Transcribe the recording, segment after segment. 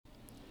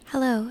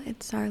Hello,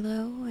 it's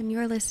Arlo, and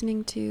you're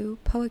listening to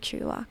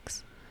Poetry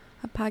Walks,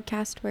 a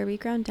podcast where we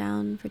ground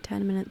down for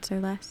 10 minutes or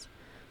less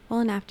while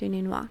on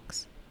afternoon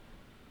walks.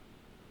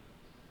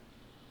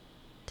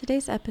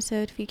 Today's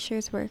episode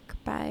features work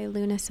by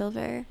Luna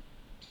Silver.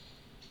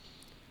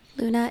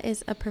 Luna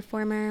is a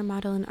performer,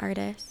 model, and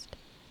artist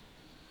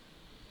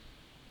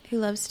who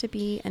loves to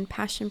be in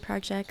passion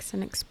projects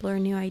and explore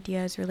new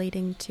ideas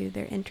relating to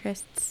their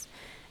interests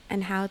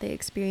and how they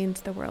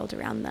experience the world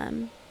around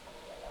them.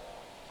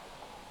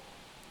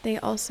 They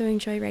also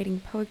enjoy writing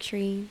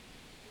poetry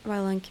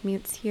while on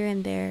commutes here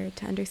and there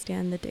to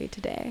understand the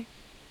day-to-day.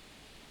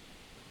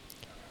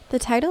 The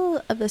title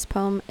of this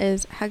poem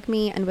is Hug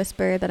Me and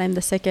Whisper That I'm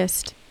the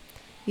Sickest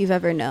You've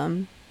Ever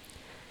Known.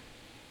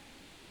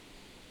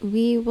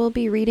 We will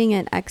be reading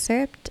an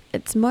excerpt.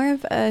 It's more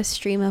of a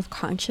stream of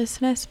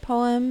consciousness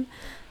poem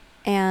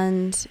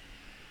and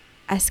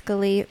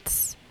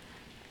escalates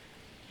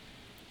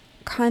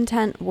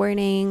content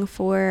warning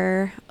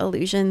for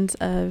illusions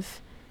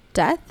of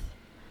death.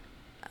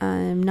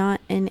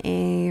 Not in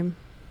a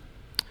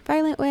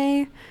violent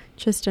way,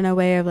 just in a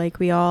way of like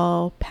we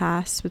all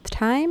pass with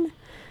time.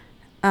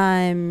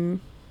 I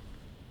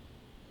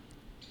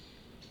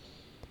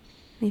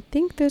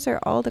think those are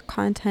all the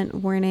content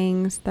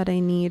warnings that I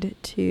need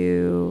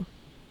to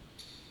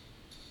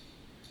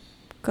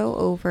go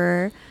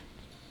over.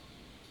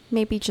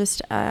 Maybe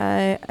just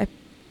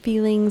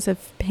feelings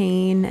of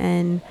pain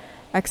and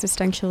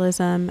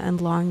existentialism and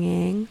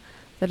longing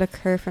that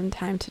occur from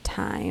time to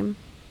time.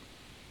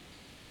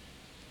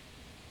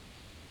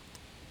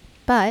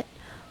 But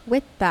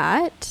with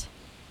that,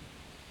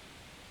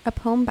 a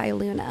poem by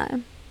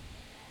Luna.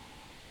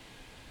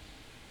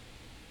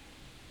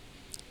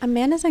 A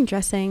man is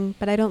undressing,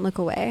 but I don't look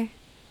away.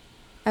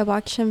 I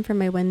watch him from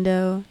my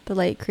window. The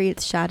light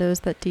creates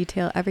shadows that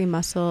detail every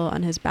muscle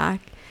on his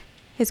back.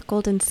 His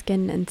golden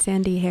skin and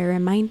sandy hair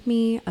remind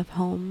me of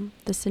home,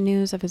 the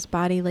sinews of his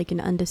body like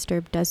an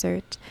undisturbed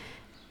desert.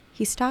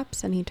 He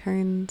stops and he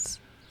turns.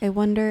 I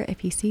wonder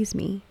if he sees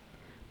me.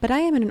 But I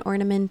am an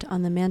ornament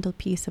on the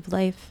mantelpiece of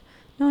life.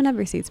 No one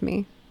ever sees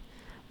me.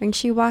 When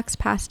she walks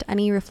past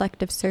any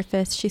reflective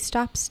surface, she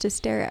stops to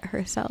stare at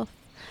herself.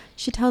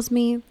 She tells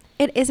me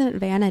it isn't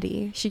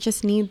vanity. She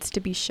just needs to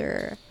be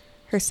sure.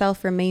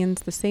 Herself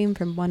remains the same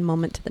from one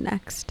moment to the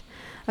next,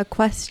 a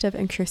quest of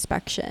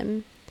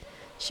introspection.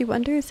 She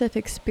wonders if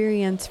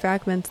experience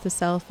fragments the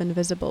self in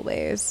visible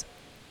ways.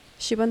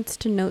 She wants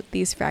to note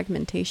these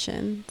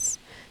fragmentations.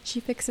 She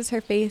fixes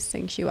her face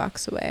and she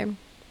walks away.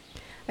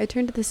 I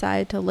turn to the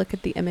side to look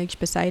at the image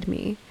beside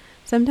me.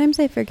 Sometimes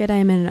I forget I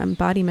am an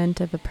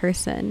embodiment of a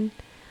person.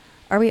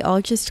 Are we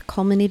all just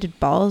culminated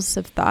balls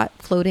of thought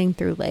floating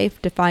through life,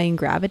 defying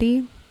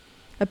gravity?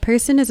 A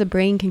person is a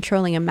brain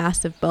controlling a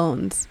mass of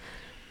bones,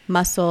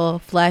 muscle,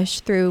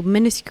 flesh through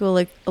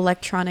minuscule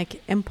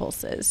electronic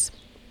impulses.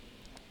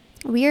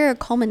 We are a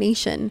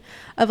culmination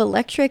of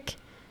electric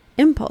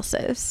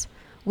impulses.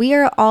 We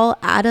are all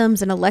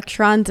atoms and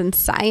electrons and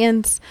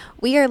science.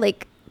 We are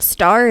like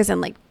stars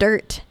and like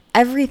dirt.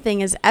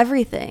 Everything is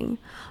everything.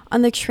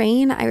 On the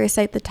train, I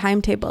recite the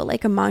timetable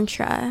like a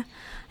mantra.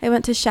 I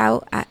want to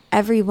shout at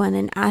everyone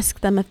and ask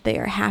them if they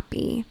are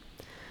happy.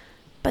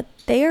 But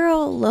they are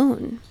all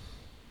alone,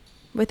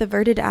 with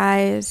averted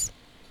eyes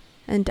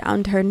and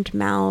downturned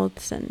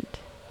mouths and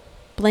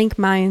blank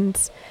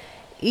minds.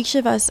 Each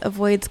of us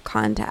avoids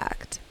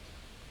contact.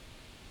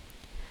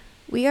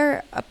 We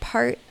are a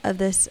part of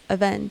this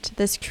event,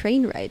 this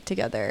train ride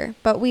together,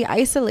 but we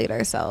isolate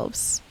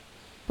ourselves.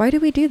 Why do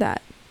we do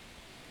that?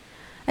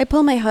 I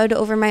pull my hood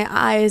over my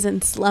eyes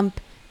and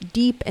slump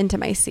deep into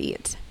my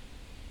seat.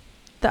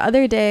 The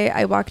other day,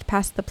 I walked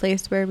past the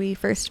place where we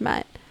first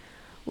met.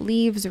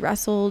 Leaves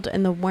rustled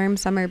in the warm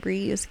summer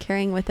breeze,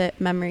 carrying with it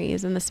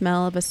memories and the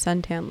smell of a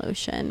suntan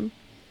lotion.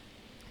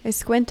 I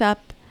squint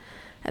up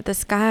at the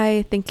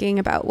sky, thinking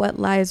about what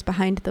lies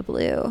behind the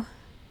blue.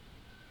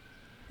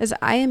 As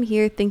I am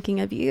here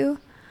thinking of you,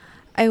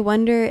 I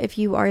wonder if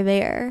you are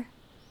there,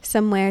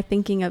 somewhere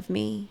thinking of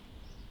me.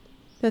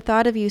 The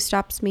thought of you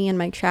stops me in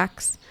my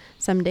tracks.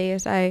 Some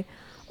days I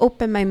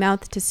open my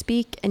mouth to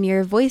speak and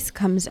your voice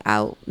comes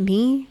out.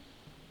 Me?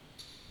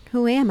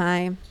 Who am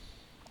I?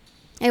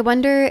 I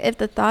wonder if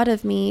the thought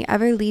of me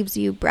ever leaves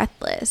you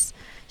breathless.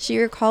 She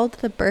recalled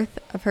the birth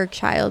of her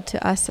child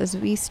to us as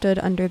we stood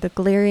under the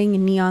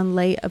glaring neon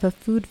light of a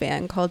food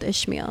van called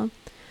Ishmael.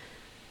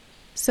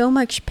 So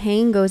much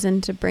pain goes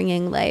into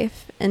bringing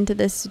life into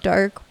this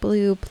dark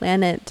blue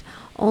planet,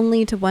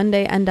 only to one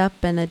day end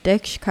up in a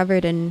ditch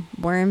covered in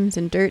worms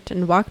and dirt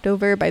and walked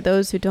over by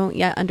those who don't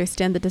yet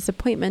understand the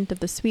disappointment of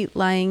the sweet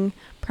lying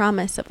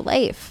promise of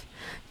life.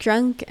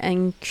 Drunk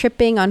and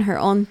tripping on her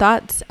own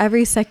thoughts,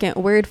 every second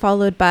word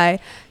followed by,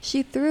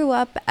 she threw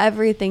up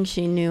everything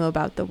she knew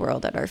about the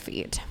world at our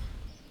feet.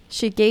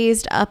 She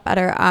gazed up at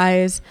our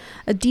eyes,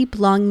 a deep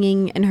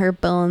longing in her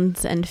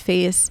bones and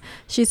face.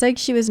 She said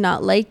she was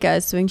not like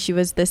us when she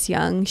was this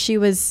young. She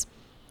was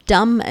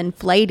dumb and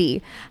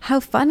flighty. How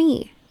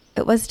funny.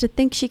 It was to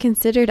think she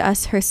considered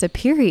us her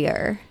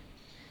superior.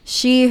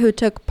 She who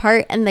took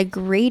part in the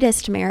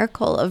greatest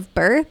miracle of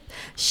birth,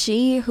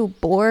 she who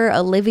bore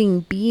a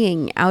living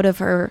being out of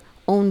her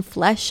own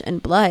flesh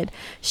and blood,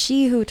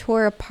 she who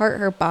tore apart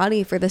her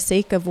body for the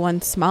sake of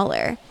one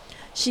smaller.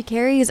 She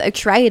carries a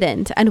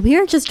trident, and we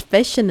are just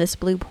fish in this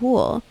blue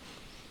pool.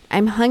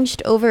 I'm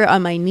hunched over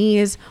on my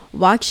knees,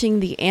 watching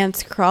the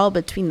ants crawl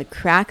between the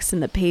cracks in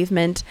the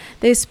pavement.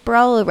 They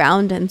sprawl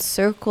around in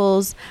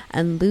circles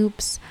and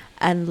loops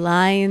and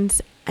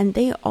lines, and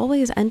they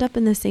always end up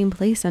in the same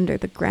place under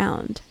the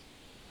ground.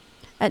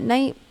 At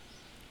night,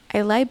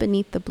 I lie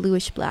beneath the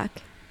bluish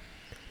black,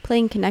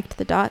 playing connect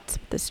the dots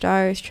with the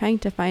stars, trying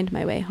to find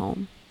my way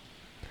home.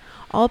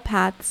 All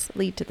paths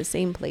lead to the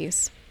same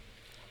place.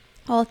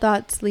 All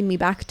thoughts lead me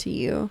back to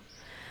you.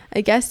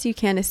 I guess you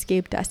can't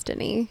escape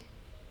destiny.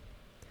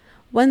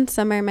 One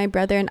summer, my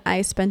brother and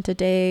I spent a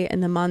day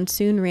in the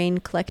monsoon rain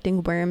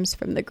collecting worms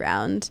from the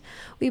ground.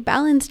 We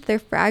balanced their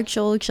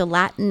fragile,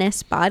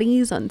 gelatinous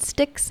bodies on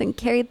sticks and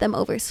carried them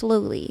over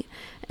slowly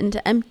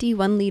into empty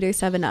 1-liter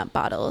 7-Up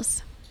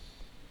bottles.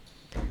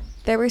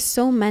 There were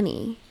so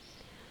many,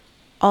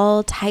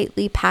 all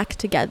tightly packed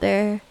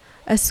together,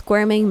 a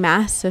squirming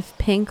mass of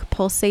pink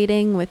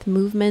pulsating with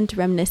movement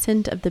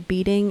reminiscent of the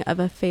beating of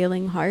a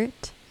failing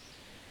heart.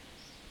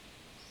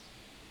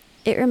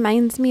 It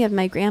reminds me of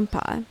my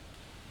grandpa.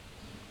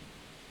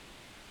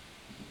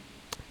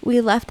 We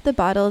left the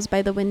bottles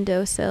by the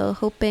windowsill,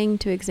 hoping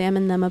to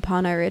examine them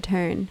upon our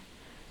return.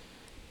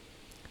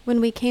 When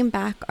we came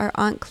back, our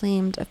aunt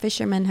claimed a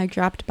fisherman had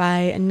dropped by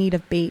in need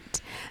of bait,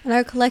 and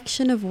our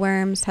collection of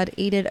worms had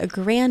aided a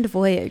grand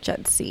voyage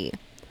at sea.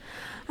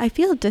 I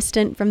feel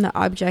distant from the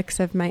objects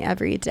of my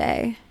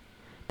everyday.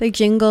 The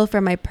jingle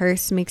from my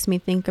purse makes me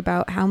think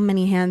about how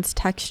many hands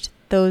touched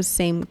those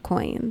same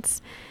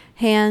coins.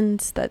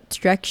 Hands that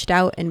stretched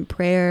out in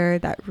prayer,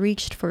 that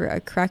reached for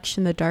a crutch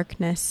in the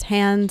darkness,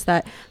 hands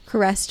that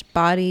caressed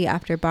body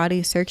after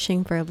body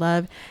searching for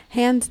love,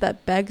 hands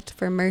that begged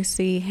for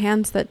mercy,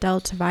 hands that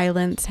dealt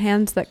violence,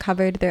 hands that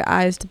covered their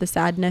eyes to the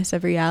sadness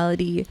of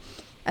reality.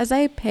 As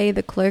I pay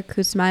the clerk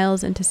who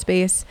smiles into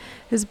space,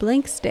 his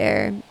blank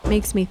stare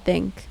makes me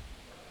think.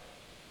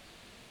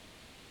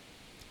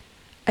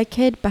 A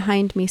kid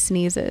behind me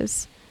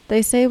sneezes.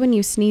 They say when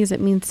you sneeze it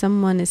means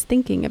someone is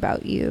thinking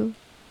about you.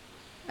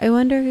 I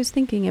wonder who's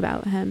thinking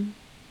about him.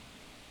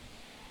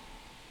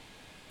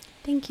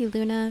 Thank you,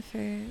 Luna,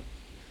 for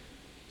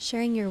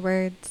sharing your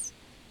words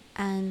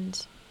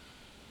and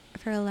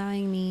for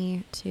allowing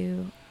me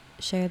to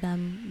share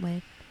them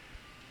with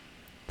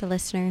the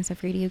listeners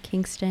of Radio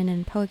Kingston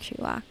and Poetry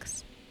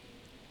Walks.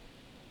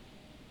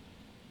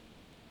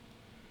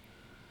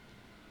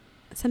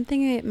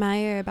 Something I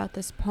admire about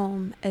this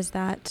poem is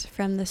that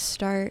from the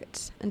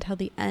start until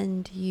the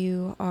end,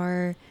 you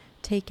are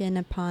taken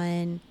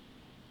upon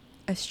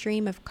a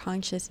stream of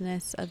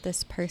consciousness of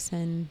this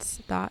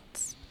person's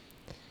thoughts.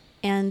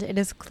 And it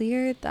is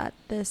clear that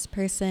this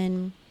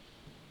person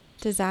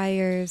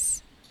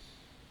desires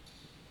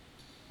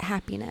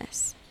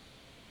happiness.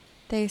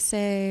 They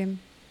say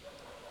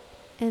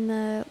in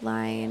the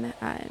line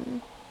that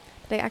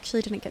I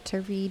actually didn't get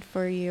to read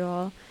for you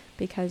all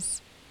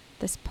because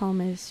this poem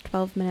is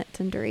 12 minutes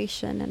in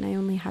duration and I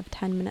only have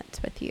 10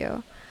 minutes with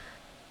you.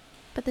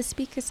 But the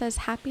speaker says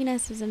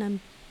happiness is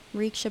an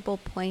unreachable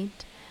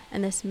point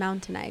and this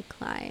mountain I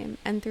climb.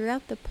 And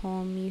throughout the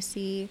poem, you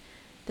see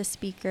the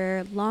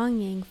speaker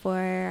longing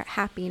for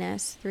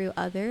happiness through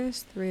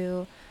others,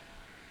 through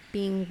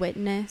being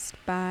witnessed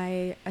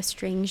by a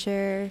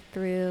stranger,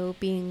 through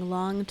being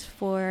longed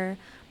for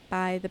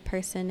by the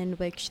person in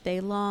which they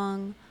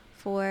long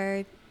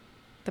for,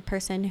 the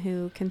person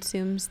who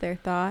consumes their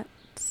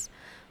thoughts,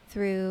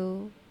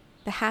 through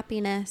the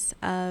happiness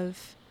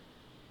of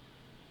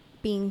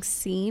being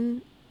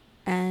seen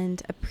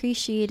and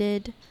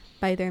appreciated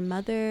by their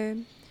mother,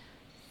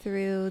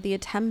 through the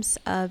attempts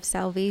of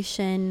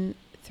salvation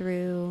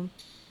through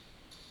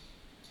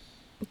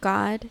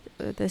God.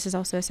 This is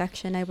also a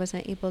section I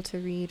wasn't able to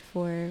read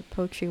for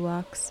Poetry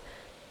Walks.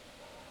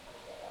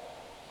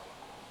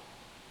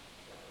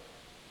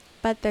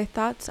 But their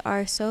thoughts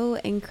are so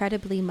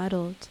incredibly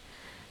muddled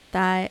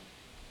that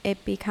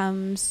it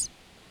becomes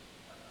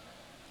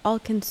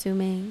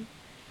all-consuming,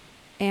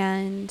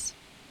 and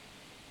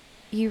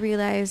you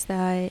realize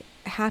that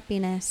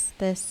happiness,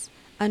 this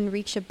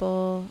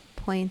unreachable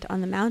point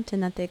on the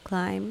mountain that they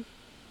climb,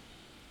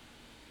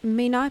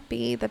 may not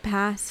be the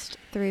past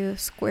through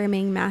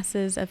squirming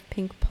masses of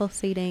pink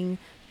pulsating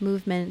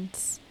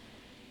movements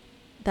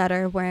that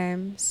are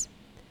worms,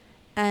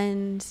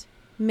 and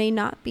may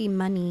not be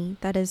money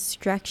that is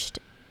stretched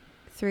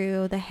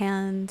through the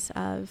hands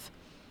of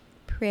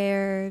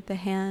prayer, the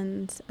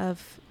hands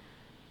of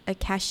a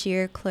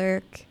cashier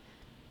clerk,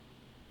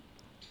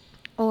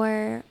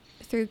 or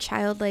through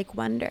childlike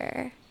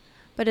wonder.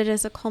 But it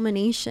is a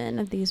culmination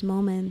of these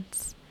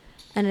moments,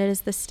 and it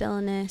is the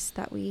stillness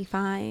that we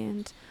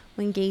find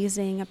when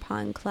gazing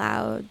upon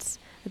clouds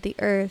at the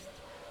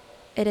earth.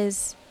 It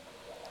is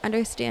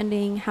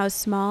understanding how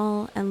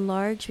small and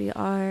large we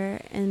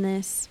are in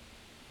this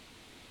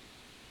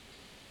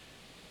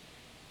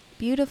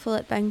beautiful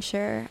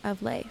adventure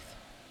of life.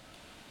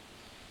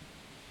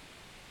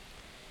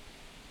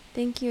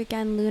 Thank you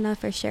again, Luna,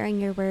 for sharing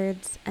your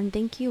words, and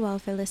thank you all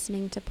for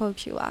listening to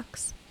Poetry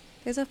Walks.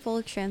 There's a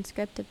full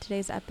transcript of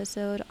today's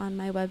episode on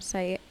my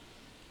website,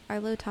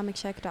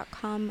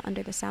 arlotomiccheck.com,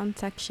 under the sound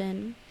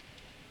section.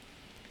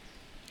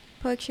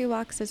 Poetry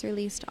Walks is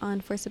released on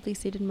forcibly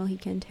ceded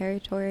Mohican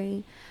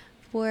territory.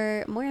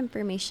 For more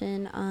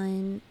information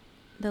on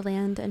the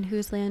land and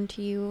whose land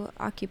you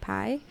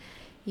occupy,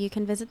 you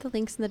can visit the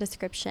links in the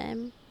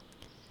description.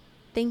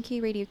 Thank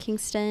you, Radio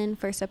Kingston,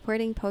 for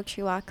supporting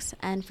Poetry Walks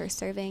and for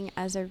serving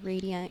as a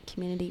radiant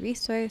community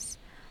resource.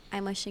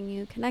 I'm wishing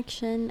you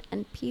connection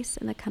and peace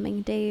in the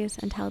coming days.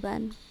 Until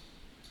then.